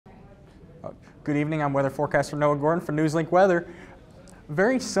Good evening, I'm weather forecaster Noah Gordon for NewsLink Weather.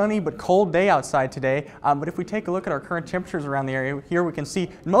 Very sunny but cold day outside today, but if we take a look at our current temperatures around the area here, we can see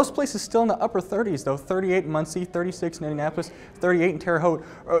most places still in the upper 30s though. 38 in Muncie, 36 in Indianapolis, 38 in Terre Haute.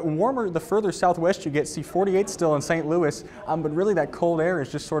 Warmer the further southwest you get, see 48 still in St. Louis, but really that cold air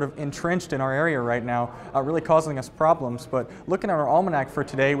is just sort of entrenched in our area right now, really causing us problems. But looking at our almanac for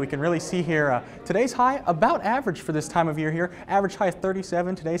today, we can really see here today's high about average for this time of year here. Average high of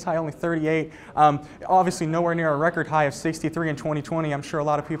 37, today's high only 38. Obviously nowhere near a record high of 63 in 2020. I'm sure a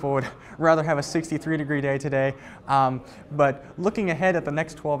lot of people would rather have a 63-degree day today, but looking ahead at the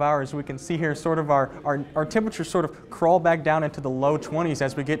next 12 hours, we can see here sort of our temperatures sort of crawl back down into the low 20s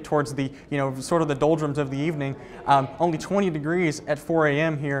as we get towards the, sort of the doldrums of the evening. Only 20 degrees at 4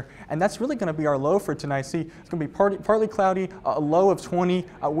 a.m. here, and that's really going to be our low for tonight. See, it's going to be partly cloudy, a low of 20.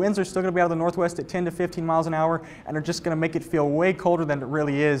 Winds are still going to be out of the northwest at 10 to 15 miles an hour, and are just going to make it feel way colder than it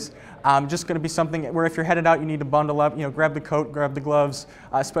really is. Just going to be something where if you're headed out, you need to bundle up, grab the coat, grab the gloves,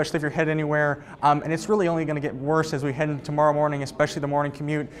 especially if you're headed anywhere. And it's really only going to get worse as we head into tomorrow morning, especially the morning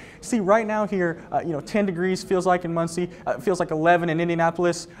commute. See, right now here, 10 degrees feels like in Muncie, feels like 11 in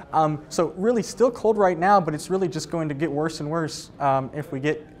Indianapolis. So really still cold right now, but it's really just going to get worse and worse if we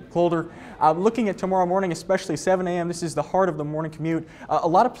get colder. Looking at tomorrow morning, especially 7 a.m., this is the heart of the morning commute. A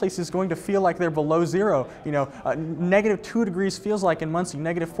lot of places going to feel like they're below zero. Negative 2 degrees feels like in Muncie,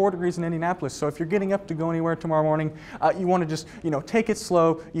 negative 4 degrees in Indianapolis. So if you're getting up to go anywhere tomorrow morning, you want to just take it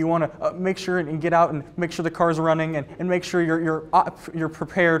slow. You want to make sure and get out and make sure the car's running and make sure you're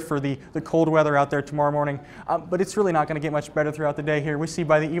prepared for the cold weather out there tomorrow morning. But it's really not going to get much better throughout the day here. We see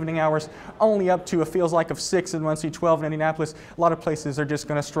by the evening hours only up to a feels like of 6 in Muncie, 12 in Indianapolis. A lot of places are just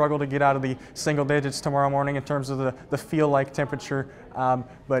going to struggle to get out of the single digits tomorrow morning in terms of the feel-like temperature.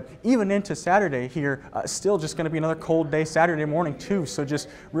 But even into Saturday here, still just going to be another cold day Saturday morning too. So just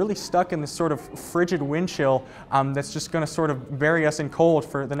really stuck in this sort of frigid wind chill that's just going to sort of bury us in cold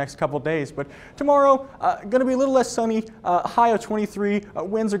for the next couple days. But tomorrow, going to be a little less sunny, high of 23.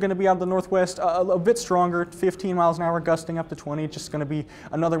 Winds are going to be out of the northwest, a bit stronger, 15 miles an hour, gusting up to 20. Just going to be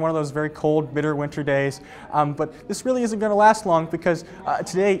another one of those very cold, bitter winter days. But this really isn't going to last long because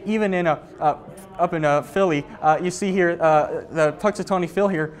today, even in up in Philly, you see here the Puxatawny Phil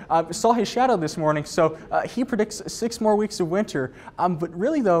here saw his shadow this morning, so he predicts 6 more weeks of winter. But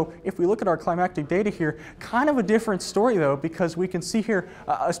really though, if we look at our climatic data here, kind of a different story though, because we can see here,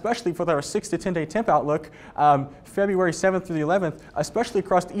 especially for our 6 to 10 day temp outlook, February 7th through the 11th, especially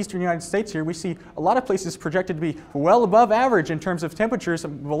across the eastern United States here, we see a lot of places projected to be well above average in terms of temperatures,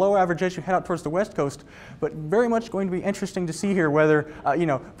 below average as you head out towards the west coast. But very much going to be interesting to see here whether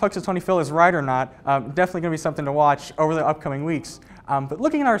Puxatawny Phil is right or not. Definitely going to be something to watch over the upcoming weeks. But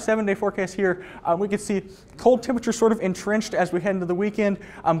looking at our 7-day forecast here, we can see cold temperatures sort of entrenched as we head into the weekend.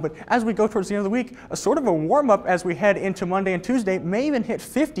 But as we go towards the end of the week, a sort of a warm-up as we head into Monday and Tuesday, may even hit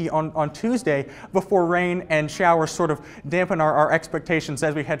 50 on Tuesday before rain and showers sort of dampen our expectations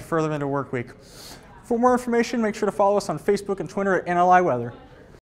as we head further into work week. For more information, make sure to follow us on Facebook and Twitter at NLI Weather.